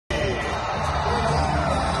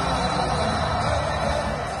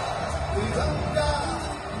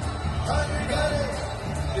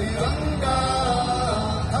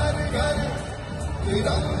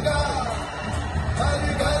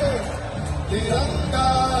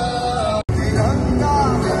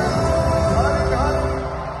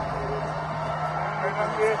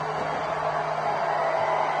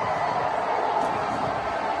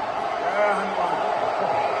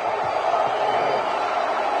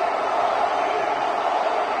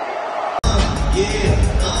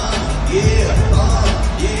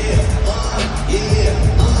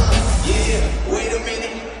Wait a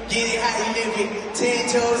minute, get it how you live it. 10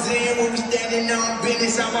 toes in when we standing on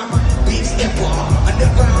business. I'm a big stepper,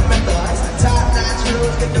 underground methods. Top notch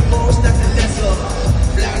rules, get the most, not the lesser.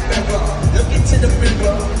 Black pepper, look into the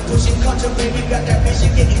mirror. Pushing culture, baby, got that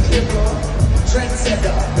vision getting clearer.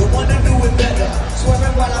 Trendsetter, the one to do it better.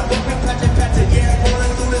 Swerving while I'm bumping, patting, yeah,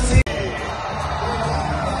 rolling through the city.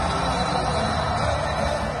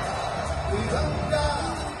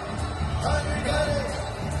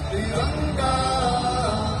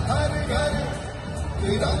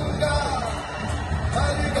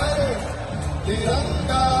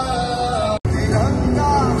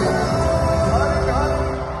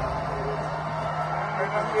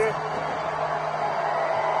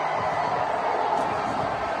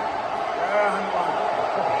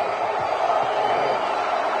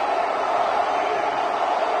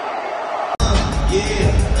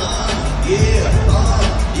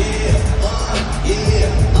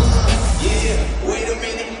 Wait a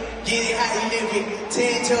minute, get it how you live it.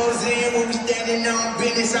 10 toes in when we standing on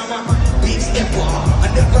business. I'm a big stepper,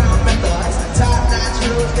 underground methods. Top notch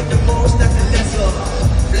rules, get the most, not the lesser.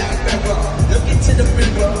 Black pepper, look into the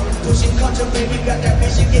mirror. Pushing culture, baby, got that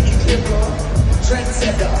vision getting clearer.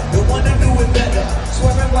 Trendsetter, the one to do it better.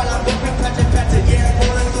 Swerving while I'm bumping, patting, yeah,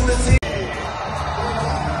 rolling through the city.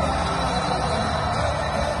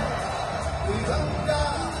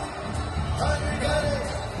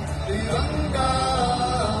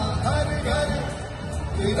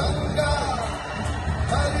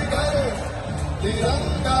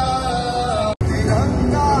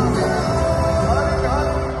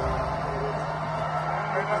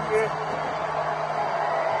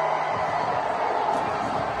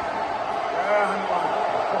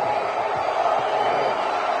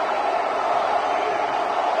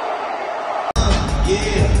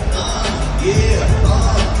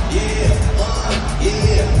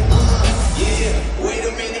 Wait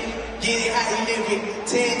a minute, get it how you live it.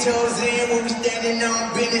 10 toes in when we standing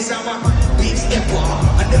on business. I'm a big stepper,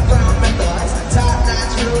 underground methods. Top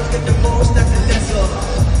notch rules, get the most, not the lesser.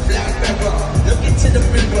 Black pepper, look into the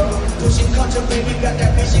mirror. Pushing culture, baby, got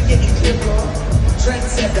that vision getting clearer.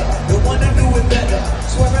 Trendsetter, the one to do it better.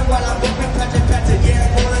 Swerving while I'm bumping, patting,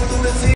 yeah, rolling.